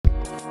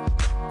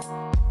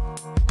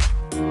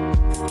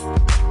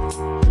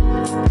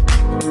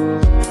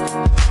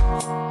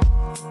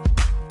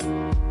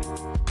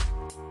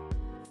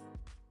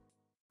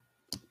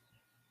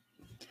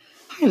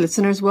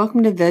listeners.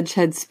 Welcome to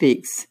VegHead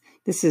Speaks.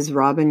 This is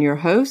Robin, your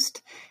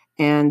host,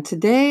 and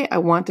today I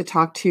want to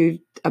talk to you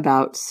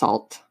about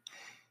salt.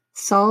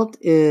 Salt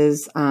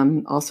is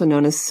also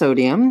known as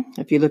sodium.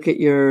 If you look at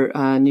your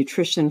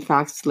nutrition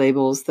facts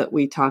labels that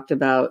we talked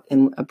about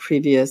in a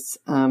previous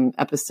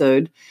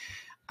episode,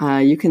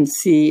 you can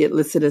see it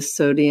listed as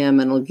sodium,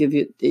 and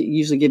it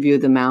usually give you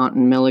the amount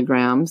in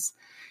milligrams.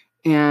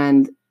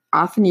 And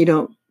often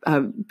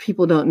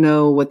people don't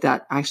know what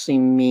that actually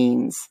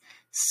means.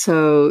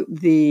 So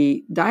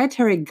the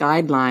dietary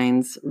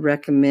guidelines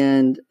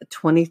recommend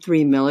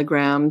 23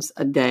 milligrams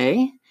a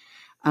day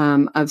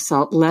of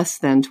salt, less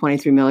than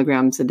 23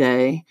 milligrams a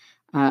day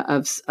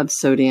of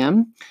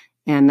sodium.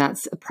 And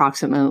that's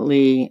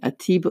approximately a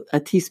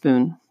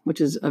teaspoon,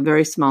 which is a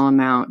very small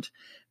amount.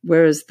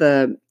 Whereas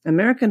the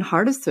American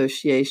Heart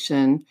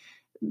Association,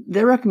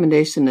 their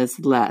recommendation is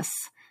less.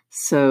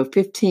 So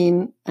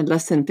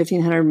less than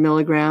 1,500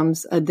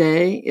 milligrams a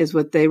day is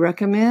what they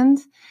recommend.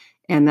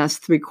 And that's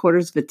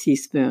 3/4 of a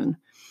teaspoon.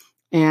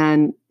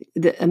 And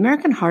the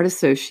American Heart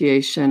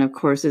Association, of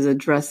course, is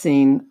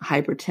addressing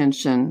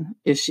hypertension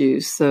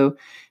issues. So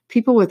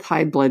people with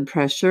high blood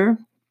pressure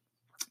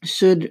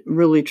should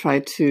really try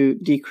to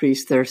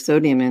decrease their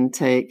sodium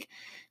intake,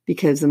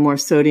 because the more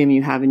sodium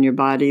you have in your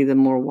body, the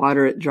more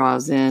water it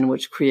draws in,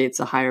 which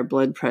creates a higher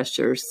blood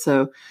pressure.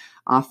 So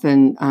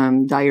often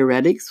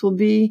diuretics will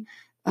be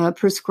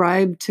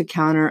prescribed to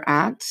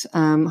counteract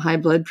high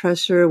blood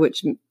pressure,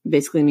 which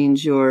basically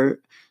means you're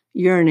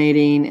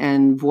urinating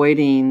and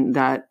voiding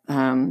that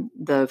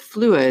the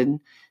fluid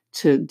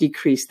to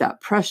decrease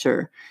that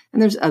pressure. And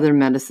there's other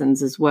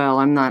medicines as well.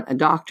 I'm not a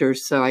doctor,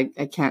 so I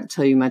can't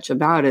tell you much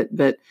about it,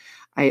 but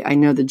I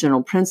know the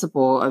general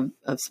principle of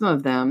some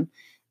of them.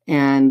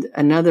 And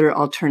another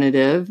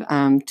alternative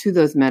to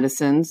those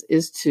medicines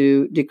is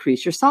to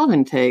decrease your salt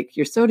intake,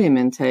 your sodium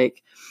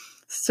intake.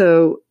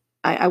 So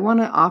I want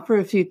to offer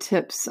a few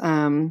tips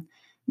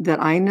that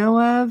I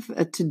know of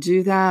to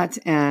do that.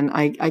 And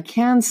I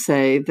can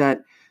say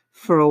that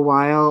for a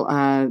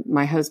while,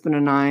 my husband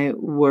and I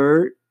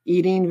were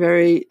eating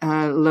very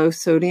low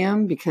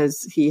sodium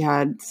because he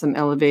had some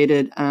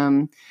elevated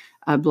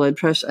blood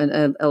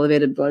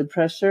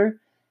pressure,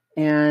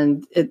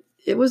 and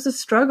it was a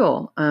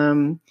struggle.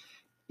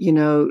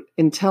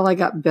 Until I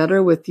got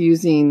better with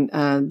using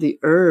the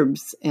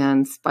herbs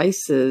and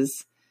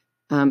spices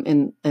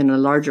in a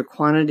larger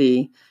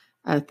quantity,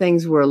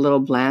 things were a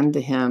little bland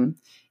to him.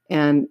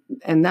 And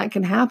that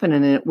can happen,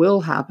 and it will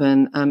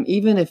happen,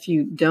 even if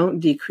you don't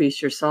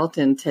decrease your salt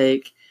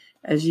intake.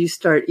 As you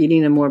start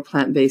eating a more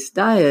plant-based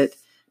diet,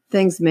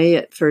 things may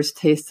at first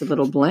taste a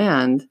little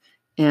bland,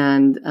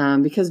 and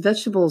because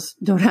vegetables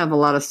don't have a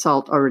lot of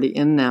salt already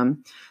in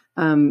them.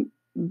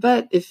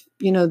 But if,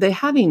 they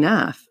have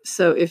enough.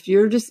 So if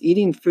you're just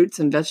eating fruits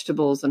and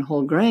vegetables and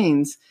whole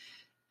grains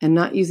and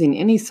not using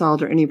any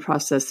salt or any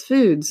processed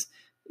foods,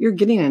 you're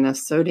getting enough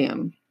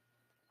sodium.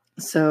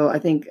 So I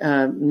think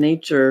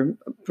nature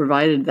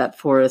provided that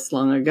for us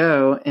long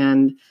ago.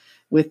 And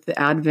with the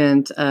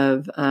advent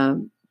of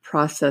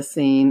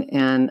processing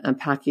and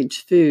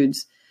packaged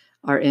foods,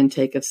 our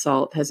intake of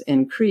salt has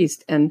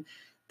increased. And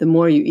the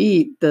more you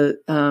eat, the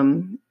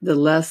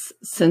less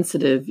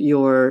sensitive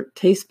your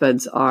taste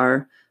buds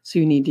are. So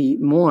you need to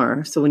eat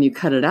more. So when you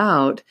cut it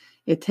out,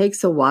 it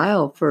takes a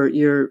while for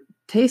your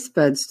taste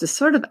buds to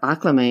sort of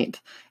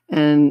acclimate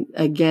and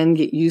again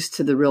get used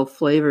to the real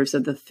flavors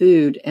of the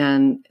food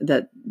and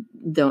that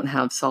don't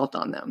have salt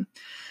on them.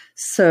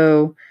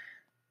 So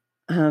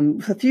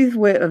a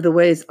few of the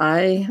ways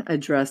I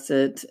address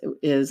it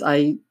is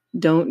I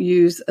don't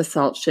use a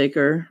salt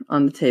shaker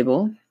on the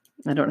table.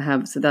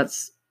 So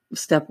that's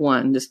step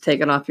one. Just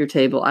take it off your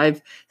table.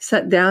 I've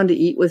sat down to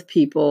eat with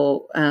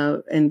people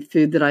and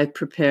food that I've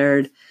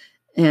prepared,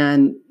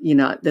 and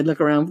they look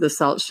around for the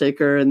salt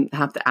shaker and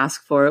have to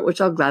ask for it,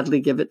 which I'll gladly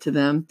give it to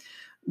them.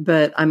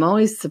 But I'm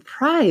always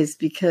surprised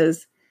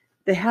because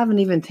they haven't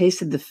even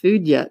tasted the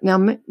food yet. Now,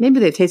 maybe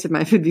they tasted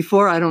my food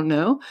before, I don't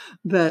know.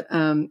 But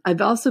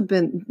I've also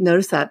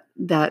noticed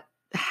that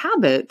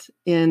habit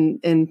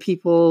in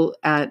people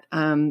at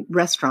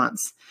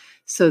restaurants.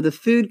 So the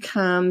food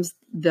comes,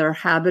 their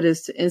habit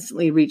is to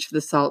instantly reach for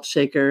the salt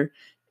shaker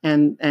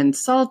and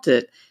salt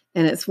it.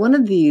 And it's one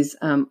of these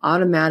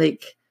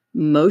automatic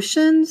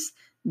motions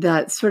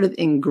that's sort of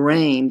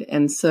ingrained.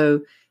 And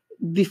so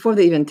before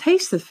they even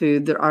taste the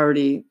food, they're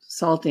already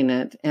salting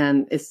it.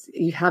 And it's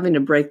you having to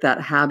break that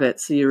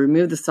habit. So you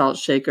remove the salt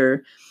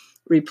shaker,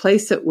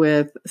 replace it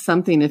with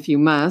something if you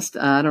must.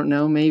 I don't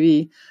know,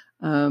 maybe,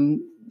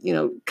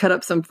 cut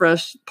up some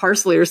fresh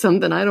parsley or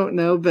something. I don't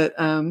know, but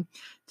or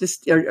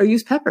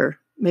use pepper.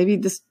 Maybe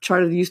just try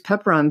to use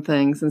pepper on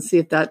things and see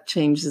if that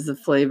changes the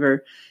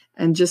flavor,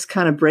 and just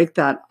kind of break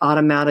that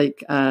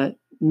automatic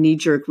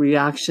knee-jerk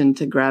reaction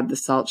to grab the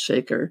salt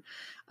shaker.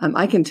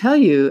 I can tell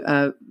you,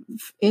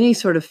 any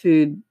sort of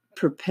food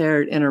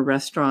prepared in a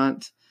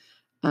restaurant,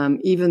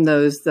 even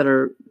those that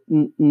are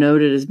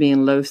noted as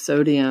being low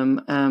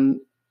sodium,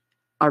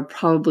 are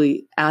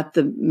probably at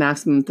the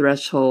maximum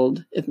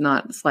threshold, if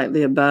not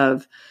slightly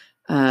above,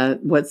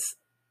 what's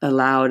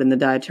allowed in the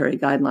dietary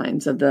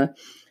guidelines of the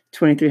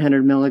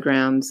 2,300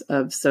 milligrams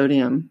of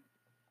sodium.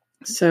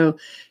 So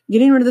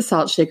getting rid of the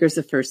salt shaker is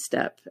the first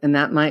step. And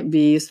that might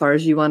be as far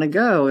as you want to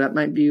go. That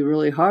might be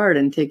really hard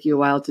and take you a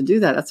while to do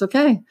that. That's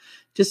okay.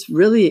 Just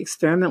really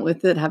experiment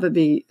with it, have it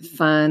be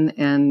fun,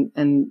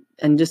 and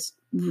just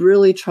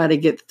really try to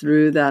get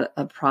through that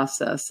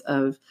process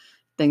of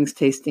things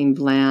tasting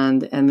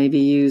bland, and maybe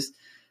use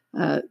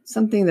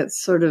something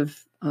that's sort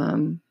of,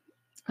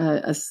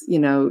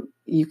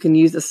 you can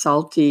use a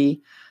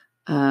salty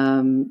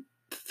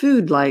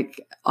food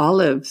like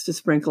olives to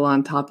sprinkle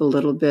on top a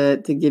little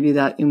bit to give you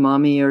that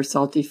umami or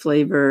salty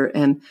flavor.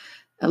 And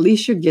at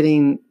least you're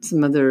getting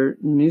some other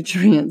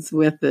nutrients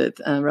with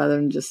it rather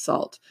than just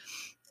salt.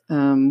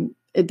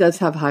 It does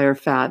have higher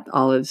fat,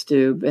 olives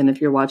do. And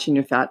if you're watching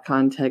your fat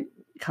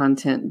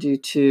content due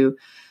to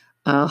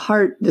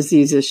heart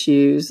disease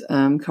issues,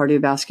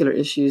 cardiovascular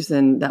issues,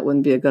 then that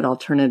wouldn't be a good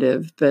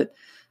alternative. But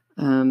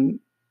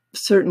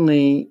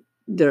certainly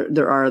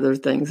there are other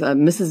things.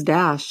 Mrs.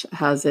 Dash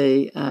has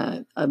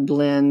a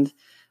blend,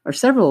 or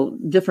several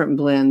different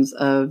blends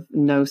of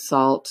no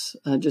salt,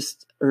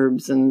 just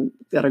herbs and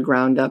that are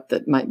ground up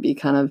that might be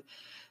kind of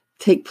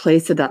take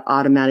place of that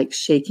automatic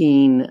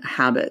shaking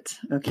habit.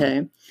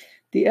 Okay.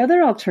 The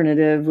other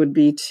alternative would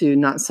be to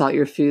not salt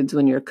your foods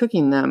when you're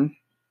cooking them.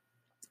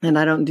 And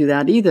I don't do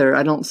that either.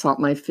 I don't salt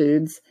my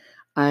foods.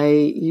 I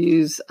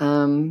use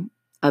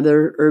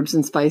other herbs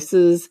and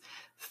spices,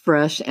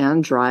 fresh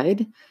and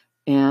dried.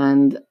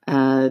 And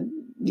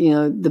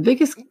the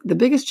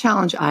biggest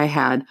challenge I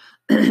had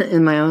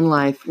in my own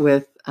life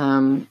with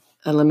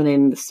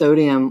eliminating the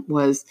sodium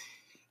was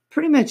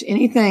pretty much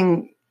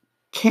anything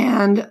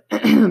canned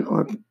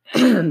or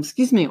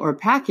or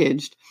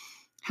packaged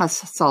has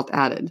salt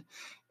added.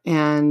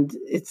 And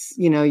it's,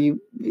 you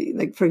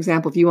like, for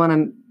example, if you want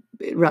to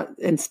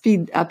and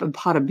speed up a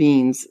pot of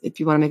beans, if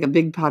you want to make a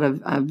big pot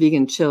of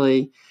vegan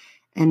chili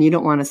and you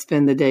don't want to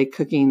spend the day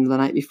cooking the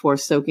night before,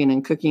 soaking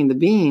and cooking the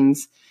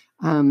beans,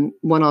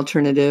 one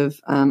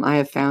alternative I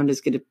have found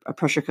is get a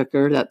pressure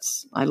cooker.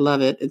 I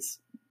love it. It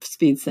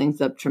speeds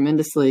things up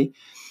tremendously.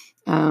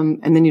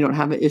 And then you don't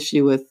have an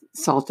issue with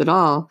salt at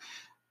all.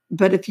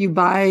 But if you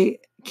buy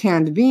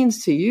canned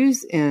beans to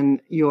use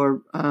in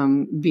your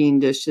bean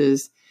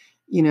dishes,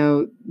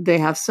 they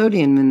have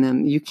sodium in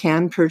them. You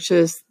can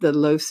purchase the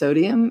low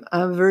sodium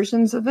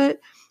versions of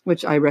it,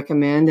 which I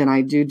recommend, and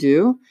I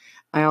do.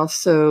 I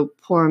also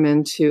pour them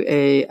into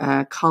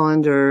a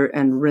colander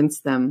and rinse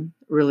them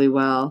really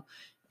well,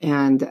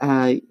 and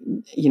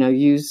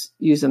use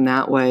them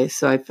that way.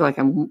 So I feel like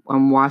I'm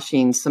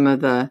washing some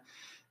of the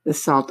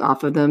salt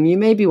off of them. You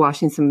may be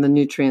washing some of the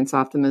nutrients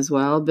off them as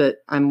well, but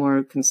I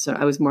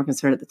was more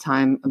concerned at the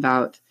time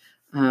about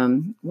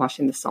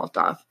washing the salt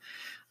off.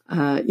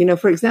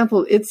 For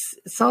example,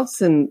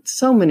 salt's in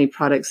so many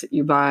products that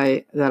you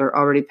buy that are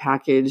already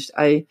packaged.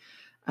 I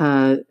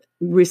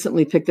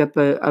recently picked up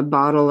a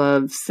bottle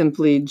of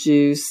Simply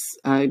Juice,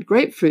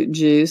 grapefruit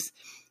juice,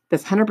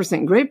 that's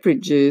 100%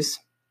 grapefruit juice.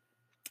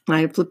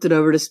 I flipped it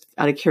over just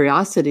out of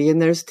curiosity, and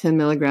there's 10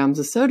 milligrams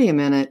of sodium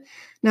in it.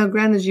 Now,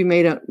 granted, you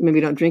maybe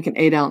don't drink an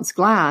 8-ounce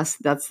glass.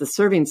 That's the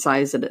serving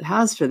size that it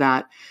has for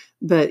that.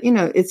 But,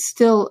 it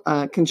still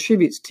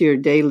contributes to your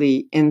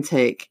daily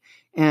intake.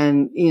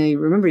 And, you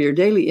remember your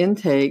daily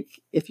intake,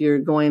 if you're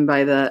going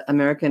by the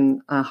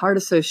American Heart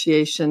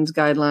Association's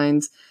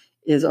guidelines,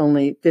 is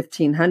only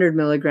 1,500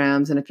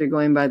 milligrams. And if you're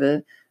going by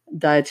the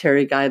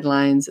dietary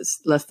guidelines, it's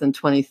less than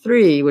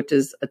 23, which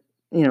is,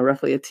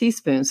 roughly a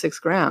teaspoon, 6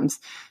 grams.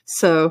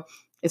 So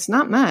it's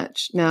not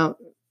much. Now,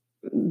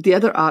 the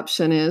other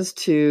option is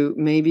to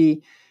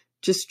maybe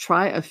just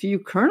try a few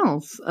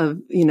kernels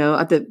of,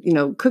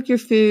 cook your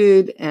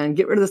food and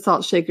get rid of the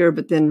salt shaker,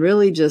 but then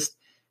really just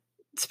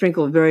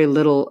sprinkle very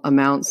little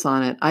amounts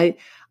on it.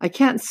 I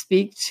can't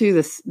speak to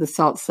the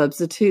salt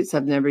substitutes.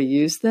 I've never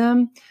used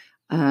them.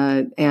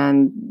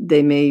 And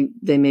they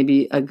may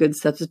be a good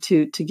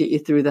substitute to get you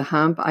through the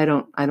hump. I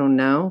don't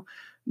know,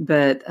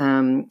 but,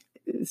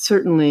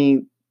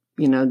 certainly,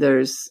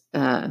 there's,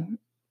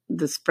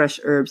 this fresh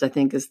herbs, I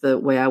think, is the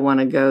way I want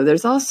to go.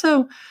 There's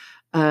also,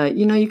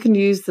 you can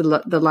use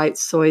the light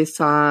soy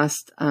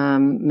sauce,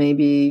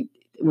 maybe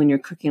when you're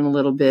cooking a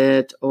little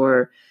bit,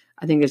 or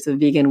I think there's a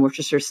vegan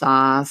Worcestershire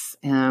sauce,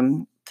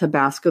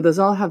 Tabasco. Those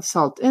all have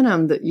salt in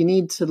them that you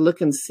need to look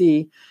and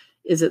see,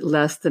 is it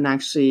less than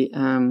actually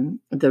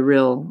the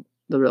real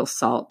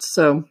salt?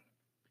 So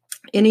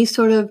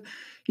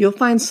you'll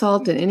find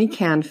salt in any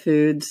canned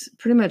foods,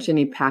 pretty much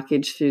any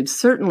packaged foods,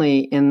 certainly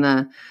in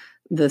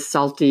the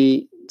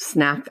salty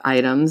snack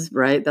items,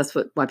 right? That's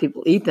why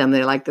people eat them.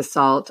 They like the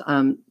salt.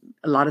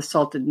 A lot of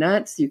salted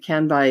nuts. You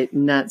can buy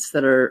nuts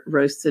that are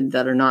roasted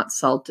that are not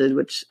salted,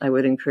 which I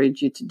would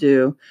encourage you to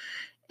do.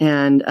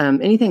 And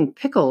anything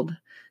pickled.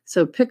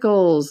 So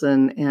pickles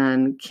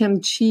and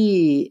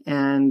kimchi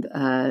and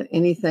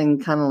anything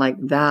kind of like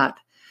that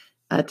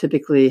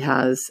typically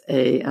has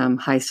a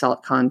high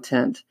salt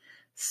content.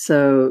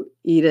 So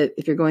eat it.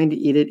 If you're going to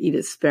eat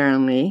it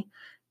sparingly.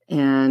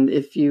 And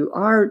if you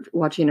are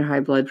watching your high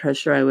blood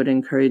pressure, I would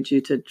encourage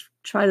you to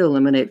try to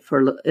eliminate it for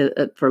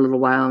a little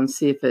while and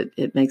see if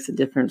it makes a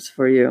difference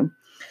for you.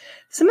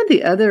 Some of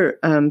the other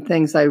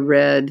things I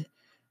read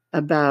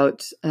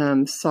about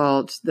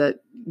salt that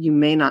you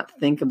may not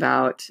think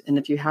about, and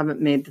if you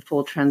haven't made the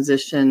full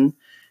transition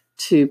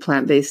to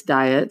plant-based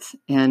diet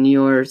and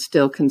you're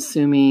still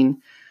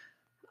consuming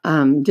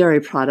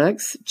dairy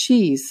products,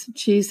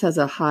 cheese has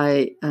a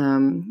high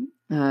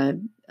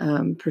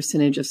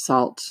percentage of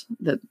salt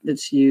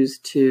that's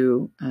used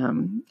to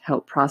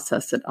help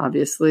process it,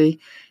 obviously,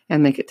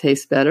 and make it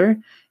taste better.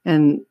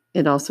 And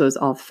it also is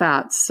all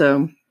fats,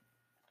 so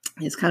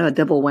it's kind of a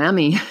double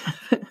whammy.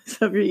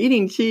 So if you're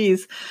eating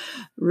cheese,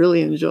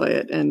 really enjoy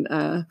it, and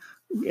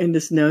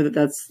just know that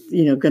that's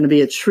going to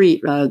be a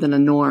treat rather than a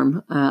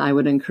norm. I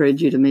would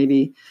encourage you to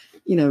maybe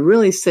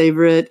really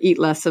savor it, eat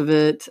less of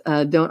it.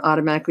 Don't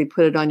automatically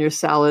put it on your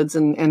salads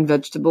and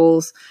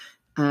vegetables,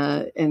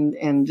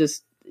 and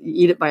just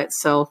eat it by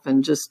itself,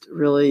 and just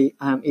really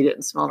eat it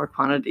in smaller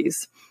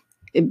quantities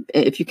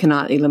if you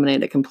cannot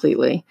eliminate it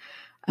completely.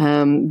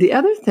 The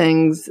other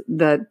things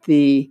that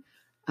the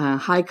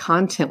high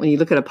content, when you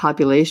look at a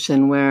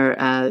population where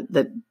a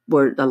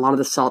lot of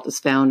the salt is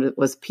found, it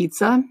was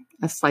pizza.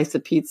 A slice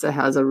of pizza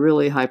has a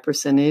really high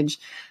percentage,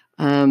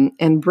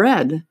 and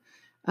bread.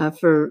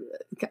 For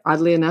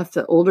oddly enough,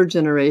 the older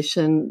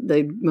generation,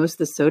 most of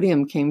the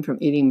sodium came from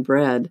eating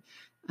bread.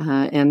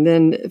 And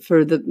then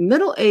for the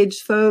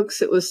middle-aged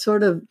folks, it was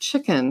sort of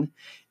chicken.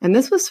 And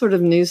this was sort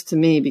of news to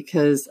me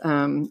because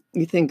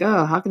you think,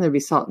 oh, how can there be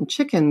salt in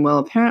chicken? Well,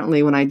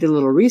 apparently when I did a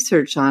little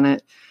research on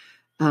it,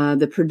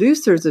 the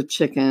producers of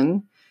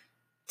chicken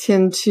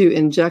tend to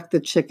inject the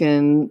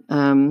chicken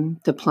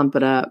to plump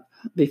it up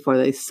before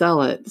they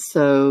sell it.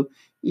 So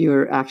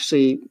you're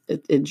actually,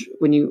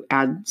 when you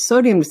add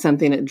sodium to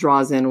something, it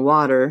draws in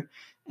water.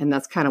 And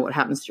that's kind of what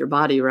happens to your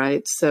body,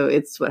 right? So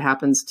it's what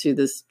happens to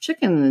this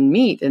chicken and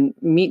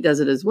meat does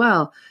it as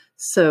well.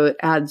 So it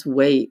adds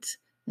weight.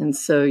 And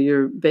so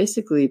you're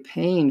basically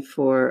paying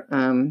for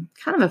kind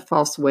of a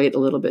false weight a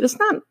little bit. It's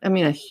not,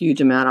 a huge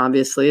amount,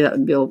 obviously. That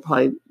would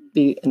probably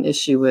be an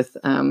issue with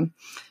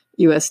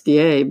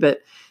USDA, but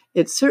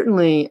it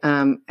certainly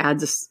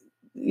adds,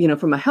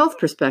 from a health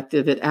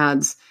perspective, it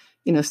adds,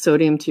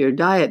 sodium to your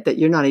diet that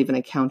you're not even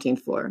accounting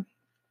for.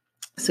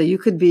 So you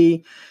could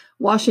be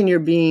washing your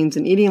beans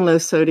and eating low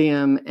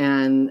sodium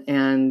and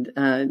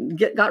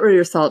got rid of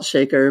your salt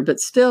shaker, but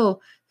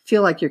still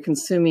feel like you're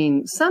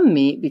consuming some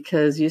meat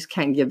because you just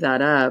can't give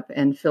that up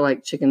and feel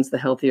like chicken's the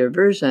healthier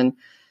version.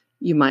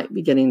 You might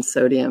be getting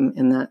sodium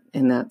in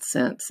that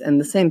sense. And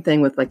the same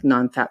thing with like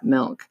non-fat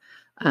milk.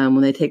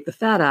 When they take the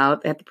fat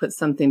out, they have to put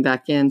something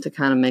back in to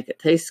kind of make it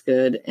taste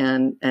good,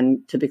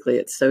 and typically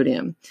it's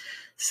sodium.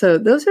 So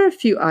those are a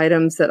few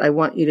items that I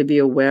want you to be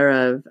aware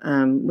of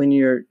when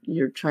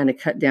you're trying to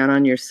cut down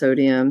on your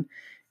sodium.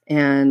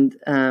 And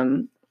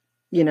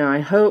I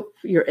hope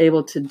you're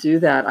able to do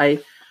that.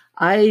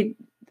 I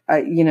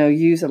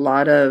use a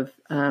lot of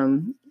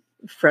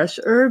fresh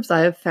herbs.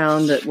 I have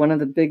found that one of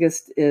the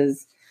biggest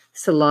is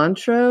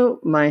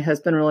cilantro. My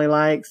husband really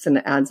likes, and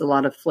it adds a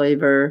lot of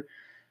flavor.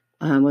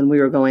 When we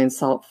were going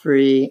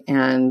salt-free,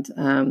 and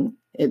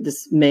it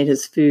just made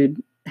his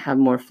food have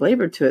more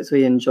flavor to it, so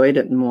he enjoyed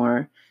it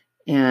more.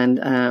 And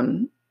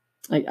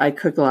I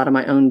cook a lot of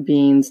my own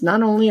beans.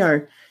 Not only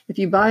if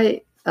you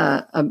buy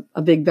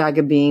a big bag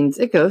of beans,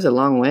 it goes a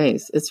long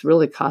ways. It's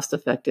really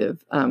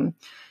cost-effective. One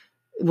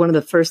of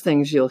the first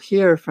things you'll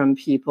hear from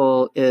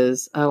people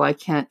is, oh, I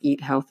can't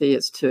eat healthy,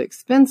 it's too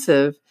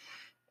expensive.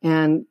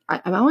 And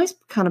I'm always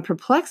kind of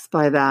perplexed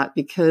by that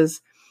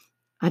because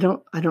I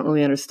don't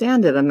really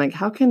understand it. I'm like,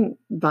 how can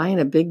buying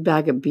a big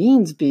bag of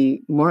beans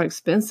be more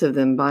expensive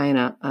than buying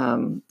a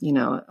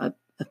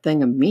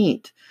thing of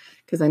meat?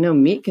 Because I know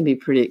meat can be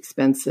pretty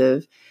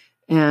expensive,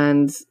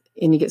 and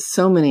you get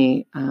so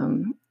many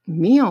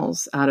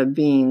meals out of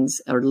beans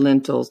or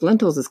lentils.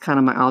 Lentils is kind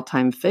of my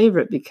all-time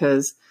favorite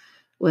because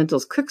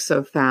lentils cook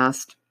so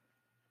fast.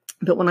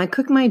 But when I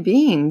cook my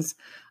beans,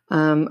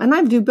 and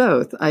I do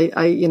both.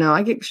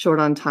 I get short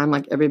on time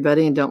like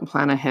everybody and don't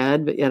plan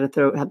ahead, but you have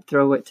to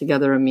throw it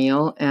together a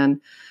meal,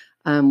 and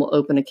we'll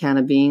open a can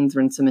of beans,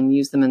 rinse them, and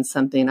use them in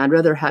something. I'd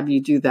rather have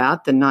you do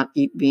that than not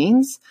eat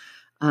beans.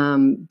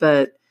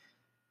 But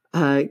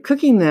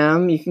cooking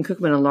them, you can cook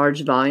them in a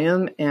large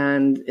volume,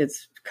 and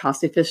it's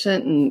cost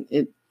efficient,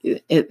 and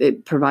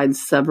it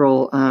provides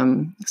several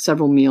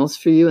meals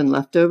for you and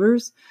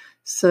leftovers.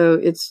 So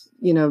it's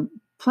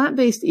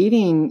plant-based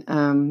eating.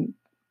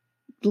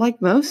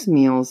 Like most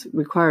meals,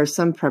 requires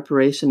some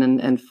preparation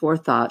and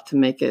forethought to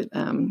make it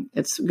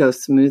go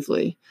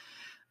smoothly.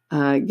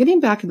 Getting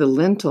back to the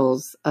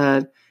lentils,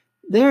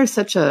 they're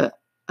such a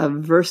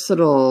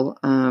versatile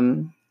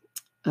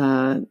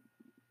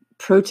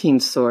protein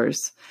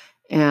source.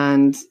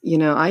 And,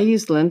 I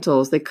use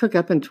lentils. They cook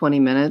up in 20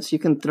 minutes. You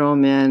can throw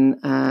them in.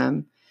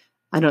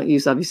 I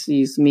don't obviously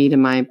use meat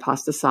in my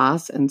pasta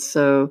sauce. And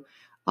so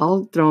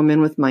I'll throw them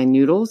in with my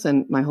noodles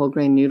and my whole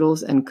grain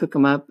noodles and cook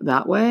them up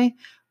that way.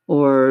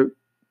 Or,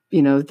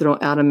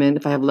 add them in.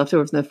 If I have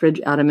leftovers in the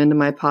fridge, add them into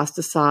my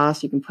pasta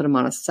sauce. You can put them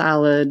on a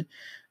salad.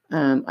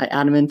 I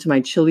add them into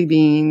my chili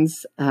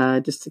beans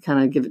just to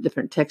kind of give it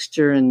different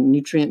texture and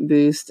nutrient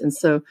boost. And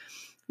so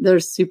they're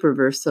super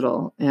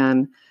versatile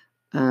and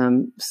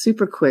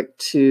super quick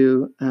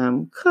to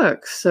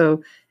cook.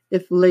 So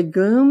if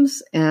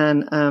legumes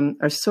and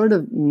are sort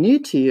of new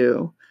to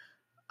you,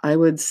 I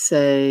would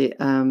say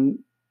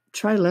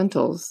try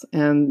lentils.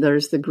 And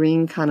there's the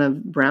green kind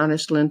of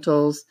brownish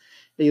lentils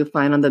that you'll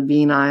find on the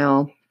bean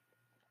aisle.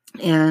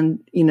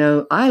 And,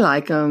 I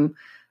like them.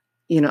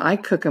 I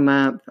cook them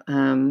up,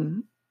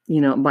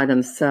 by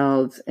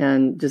themselves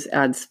and just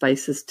add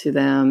spices to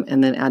them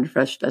and then add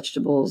fresh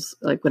vegetables,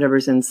 like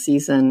whatever's in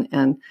season,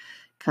 and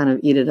kind of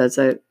eat it as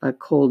a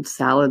cold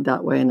salad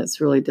that way. And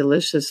it's really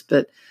delicious.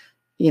 But,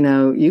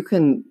 you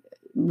can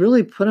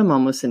really put them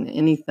almost in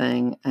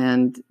anything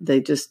and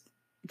they just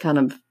kind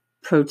of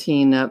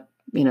protein up,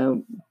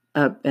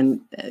 up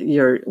and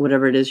your,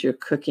 whatever it is you're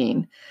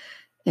cooking,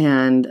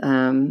 and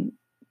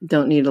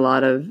don't need a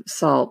lot of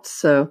salt.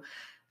 So,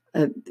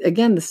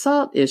 again, the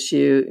salt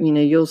issue,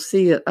 you'll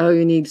see that, oh,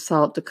 you need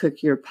salt to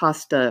cook your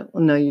pasta.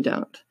 Well, no, you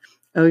don't.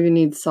 Oh, you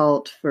need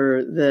salt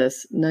for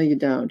this. No, you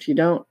don't. You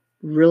don't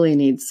really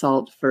need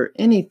salt for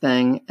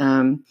anything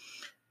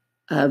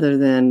other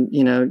than,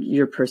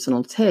 your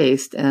personal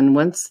taste. And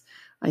once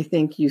I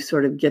think you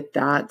sort of get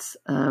that,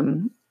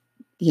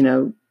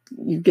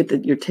 you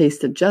get your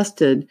taste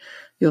adjusted,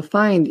 you'll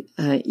find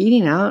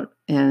eating out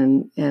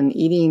and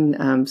eating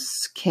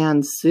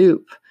canned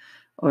soup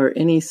or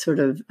any sort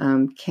of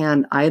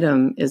canned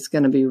item is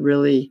going to be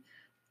really,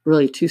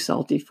 really too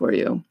salty for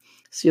you.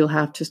 So you'll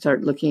have to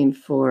start looking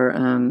for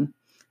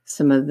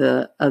some of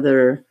the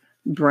other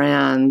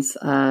brands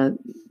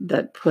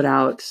that put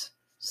out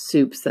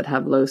soups that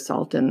have low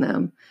salt in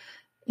them.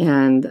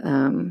 And,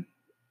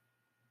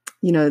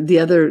 the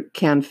other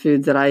canned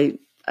food that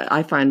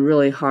I find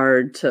really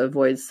hard to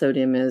avoid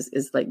sodium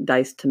is like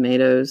diced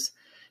tomatoes.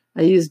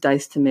 I use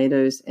diced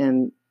tomatoes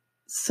in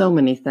so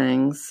many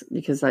things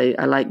because I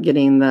like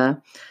getting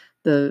the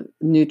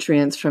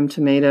nutrients from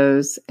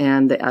tomatoes,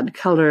 and they add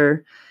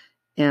color,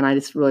 and I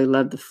just really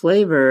love the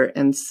flavor.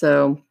 And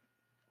so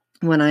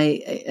when I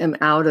am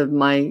out of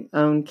my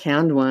own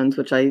canned ones,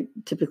 which I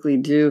typically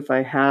do if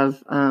I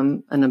have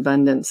an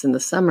abundance in the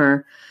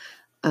summer,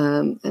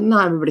 and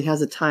not everybody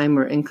has a time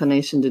or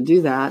inclination to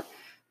do that,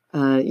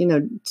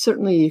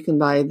 certainly you can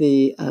buy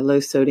the low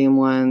sodium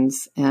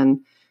ones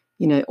and,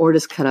 or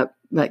just cut up.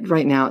 Like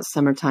right now it's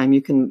summertime,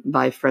 you can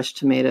buy fresh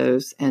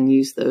tomatoes and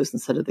use those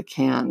instead of the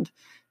canned.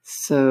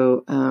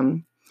 So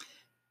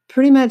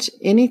pretty much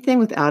anything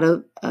without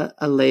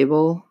a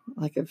label,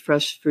 like a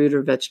fresh fruit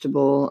or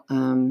vegetable,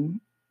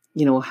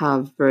 will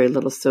have very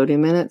little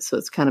sodium in it. So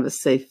it's kind of a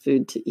safe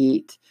food to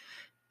eat.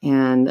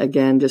 And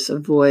again, just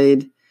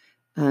avoid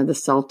the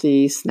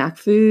salty snack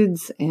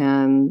foods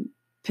and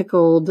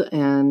pickled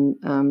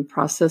and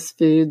processed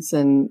foods,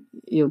 and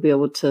you'll be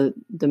able to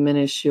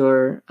diminish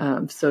your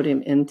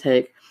sodium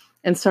intake.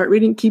 And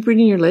keep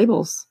reading your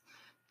labels.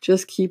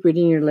 Just keep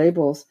reading your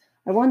labels.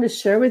 I wanted to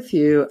share with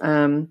you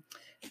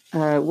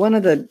one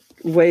of the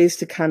ways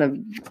to kind of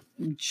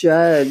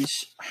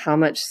judge how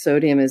much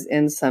sodium is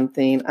in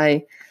something.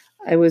 I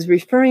was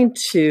referring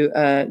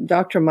to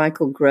Dr.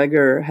 Michael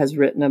Greger has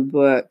written a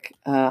book,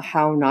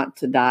 How Not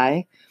to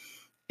Die.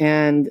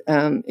 And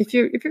if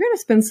you're going to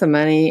spend some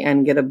money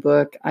and get a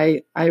book,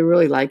 I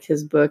really like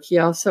his book. He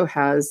also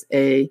has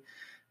a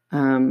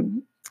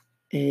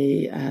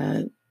YouTube,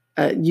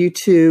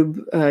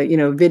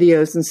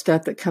 videos and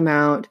stuff that come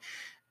out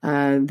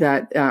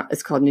that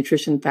it's called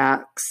Nutrition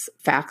Facts,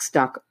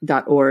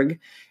 facts.org.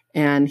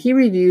 And he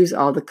reviews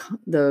all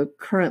the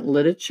current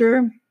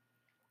literature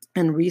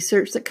and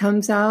research that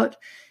comes out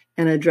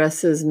and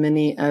addresses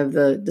many of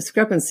the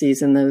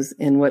discrepancies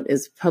in what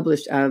is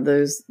published out of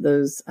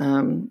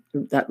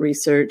that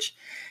research,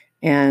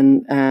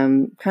 and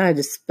kind of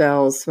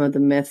dispels some of the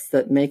myths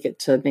that make it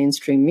to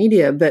mainstream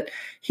media. But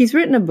he's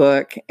written a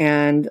book,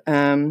 and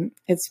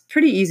it's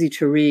pretty easy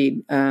to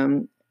read.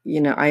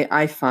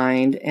 I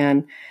find,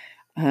 and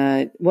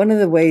one of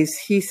the ways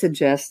he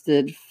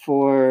suggested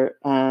for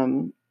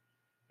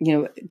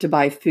to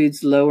buy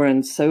foods lower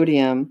in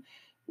sodium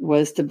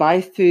was to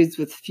buy foods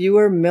with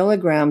fewer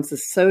milligrams of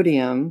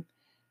sodium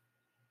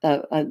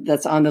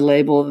that's on the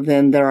label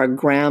than there are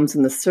grams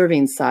in the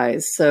serving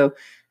size. So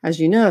as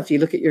you know, if you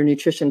look at your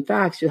nutrition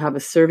facts, you have a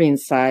serving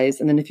size.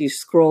 And then if you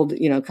scroll,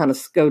 kind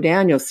of go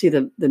down, you'll see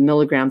the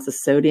milligrams of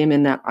sodium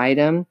in that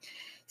item.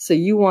 So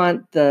you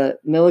want the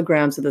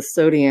milligrams of the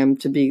sodium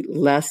to be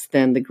less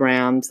than the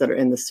grams that are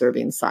in the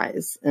serving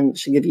size. And it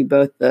should give you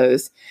both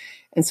those.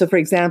 And so, for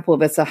example,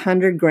 if it's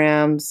 100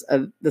 grams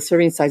of the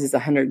serving size is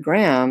 100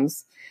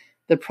 grams,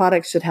 the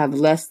product should have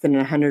less than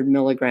 100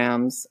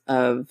 milligrams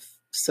of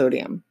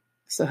sodium.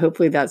 So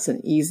hopefully that's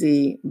an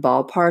easy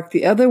ballpark.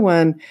 The other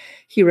one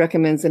he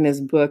recommends in his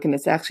book, and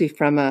it's actually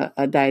from a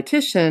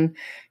dietitian.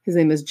 His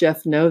name is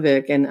Jeff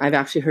Novick, and I've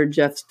actually heard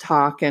Jeff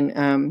talk, and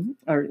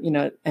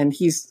and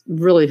he's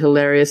really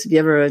hilarious. If you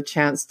ever have a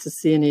chance to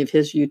see any of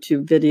his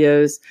YouTube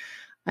videos,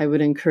 I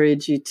would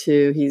encourage you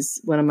to. He's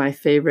one of my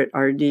favorite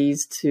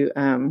RDs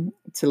to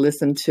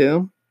listen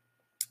to.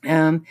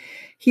 Um,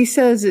 he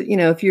says that,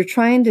 if you're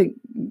trying to,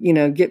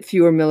 get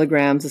fewer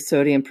milligrams of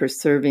sodium per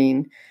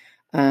serving,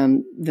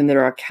 than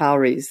there are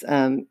calories.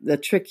 The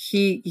trick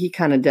he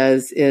kind of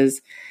does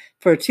is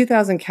for a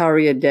 2,000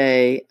 calorie a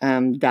day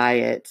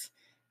diet,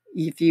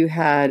 if you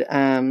had,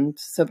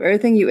 so if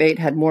everything you ate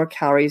had more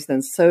calories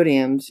than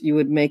sodiums, you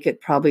would make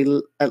it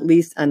probably at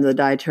least under the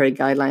dietary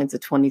guidelines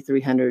of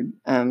 2,300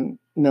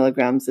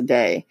 milligrams a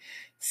day.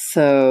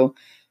 So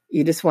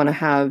you just want to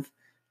have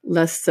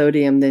less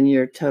sodium than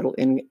your total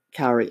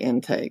calorie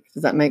intake.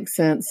 Does that make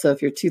sense? So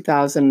if you're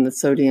 2,000, the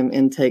sodium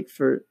intake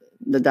for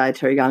the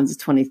dietary guidelines is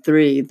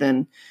 23,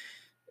 then,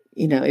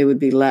 it would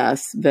be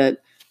less.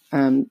 But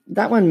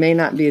that one may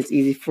not be as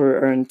easy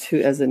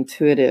as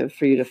intuitive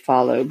for you to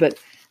follow. But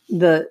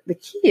the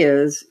key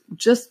is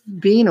just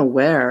being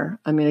aware.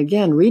 I mean,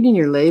 again, reading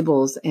your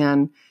labels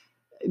and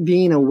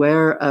being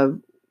aware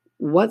of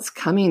what's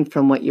coming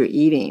from what you're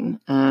eating.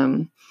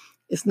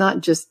 It's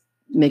not just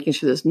making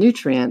sure there's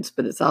nutrients,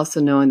 but it's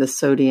also knowing the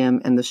sodium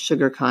and the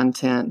sugar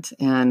content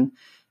and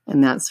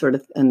that sort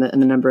of, and the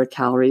number of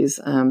calories.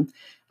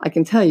 I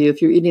can tell you,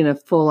 if you're eating a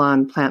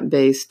full-on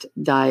plant-based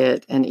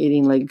diet and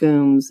eating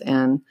legumes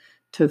and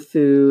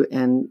tofu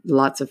and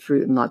lots of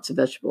fruit and lots of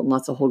vegetable and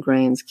lots of whole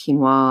grains,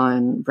 quinoa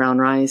and brown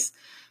rice,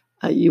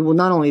 you will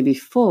not only be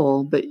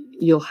full, but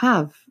you'll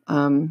have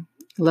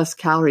less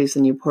calories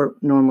than you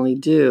normally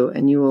do,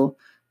 and you will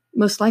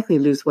most likely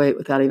lose weight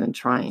without even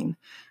trying.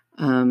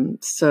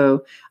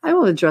 So I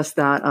will address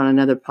that on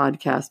another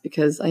podcast,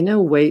 because I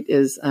know weight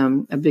is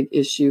a big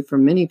issue for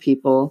many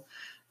people.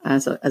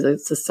 As a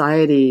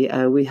society,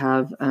 we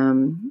have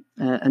an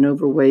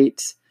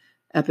overweight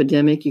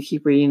epidemic. You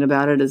keep reading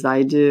about it, as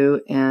I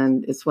do,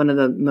 and it's one of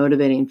the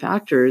motivating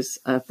factors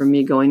for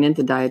me going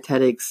into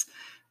dietetics,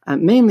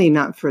 mainly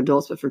not for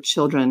adults, but for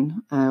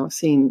children.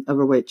 Seeing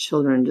overweight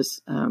children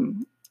just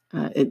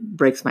it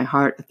breaks my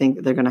heart. I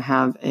think they're going to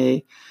have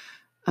a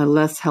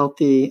less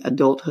healthy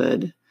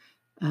adulthood,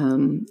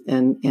 and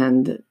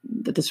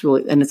that this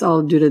really, and it's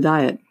all due to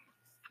diet.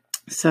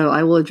 So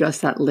I will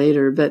address that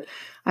later, but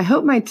I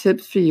hope my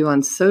tips for you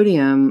on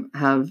sodium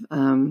have,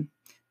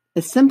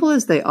 as simple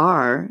as they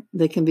are,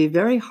 they can be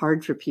very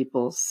hard for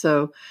people.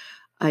 So,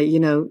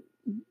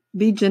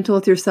 be gentle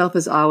with yourself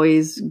as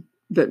always,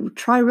 but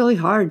try really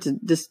hard to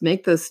just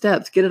make those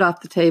steps, get it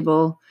off the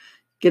table,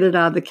 get it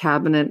out of the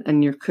cabinet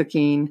and your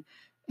cooking,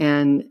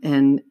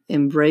 and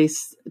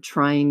embrace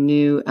trying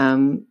new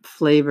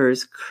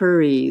flavors,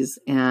 curries,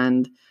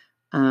 and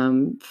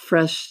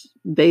fresh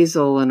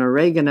basil and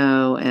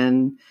oregano,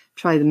 and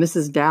try the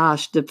Mrs.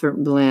 Dash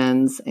different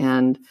blends.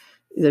 And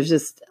there's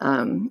just,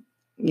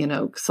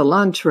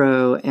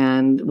 cilantro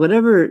and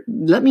whatever.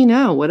 Let me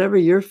know whatever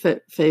your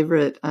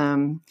favorite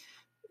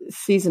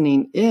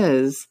seasoning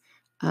is.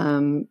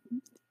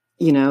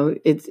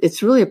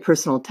 It's really a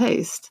personal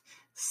taste.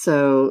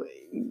 So,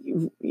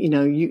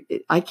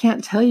 I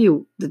can't tell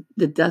you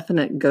the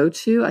definite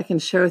go-to. I can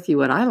share with you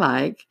what I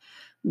like,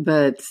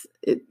 but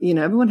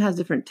everyone has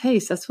different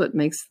tastes. That's what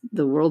makes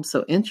the world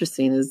so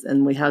interesting,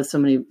 and we have so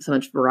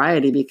much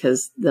variety,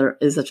 because there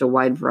is such a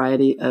wide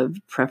variety of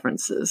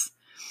preferences.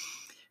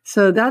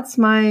 So that's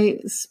my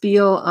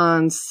spiel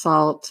on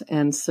salt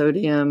and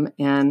sodium.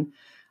 And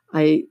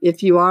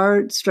if you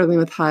are struggling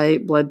with high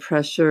blood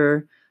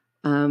pressure,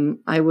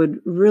 I would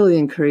really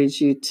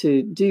encourage you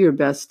to do your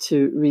best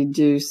to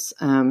reduce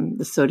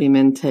the sodium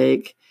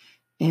intake,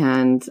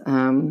 and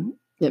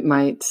it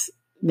might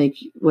make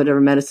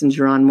whatever medicines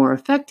you're on more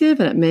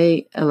effective, and it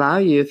may allow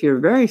you, if you're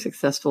very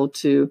successful,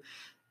 to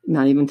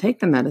not even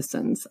take the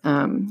medicines.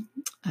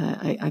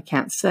 I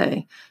can't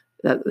say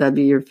that'd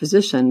be your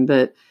physician,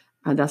 but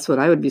that's what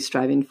I would be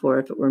striving for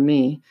if it were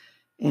me.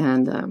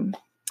 And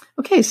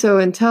okay, so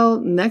until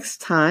next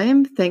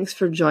time, thanks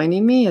for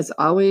joining me. As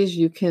always,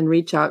 you can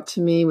reach out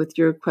to me with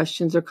your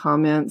questions or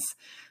comments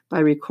by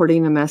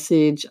recording a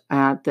message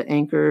at the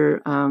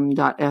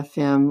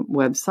anchor.fm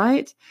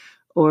website,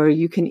 or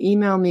you can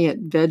email me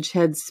at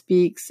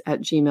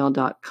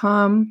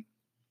vegheadspeaks@gmail.com.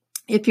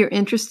 If you're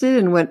interested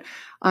in what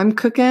I'm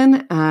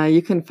cooking,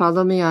 you can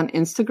follow me on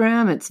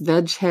Instagram. It's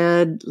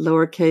veghead,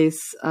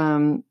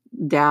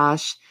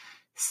 dash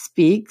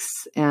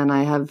speaks, and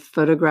I have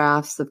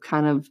photographs of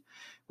kind of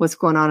what's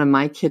going on in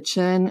my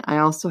kitchen. I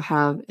also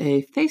have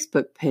a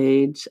Facebook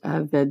page,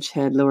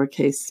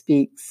 veghead,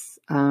 speaks,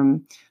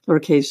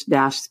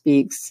 dash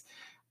speaks,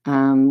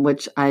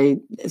 which I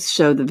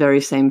show the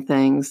very same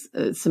things,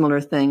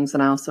 similar things.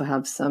 And I also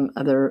have some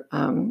other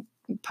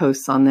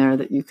posts on there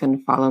that you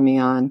can follow me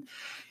on.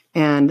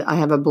 And I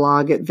have a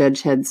blog at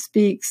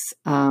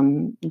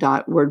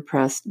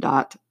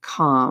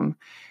vegheadspeaks.wordpress.com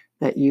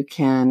that you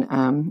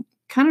can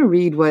kind of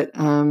read what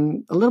a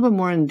little bit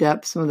more in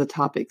depth, some of the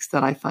topics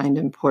that I find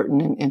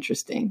important and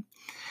interesting.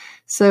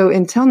 So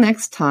until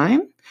next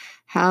time,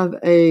 have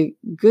a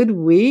good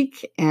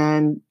week,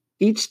 and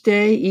each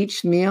day,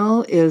 each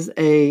meal is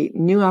a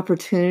new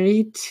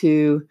opportunity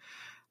to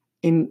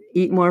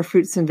eat more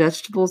fruits and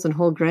vegetables and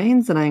whole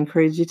grains, and I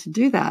encourage you to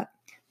do that.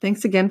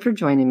 Thanks again for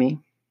joining me.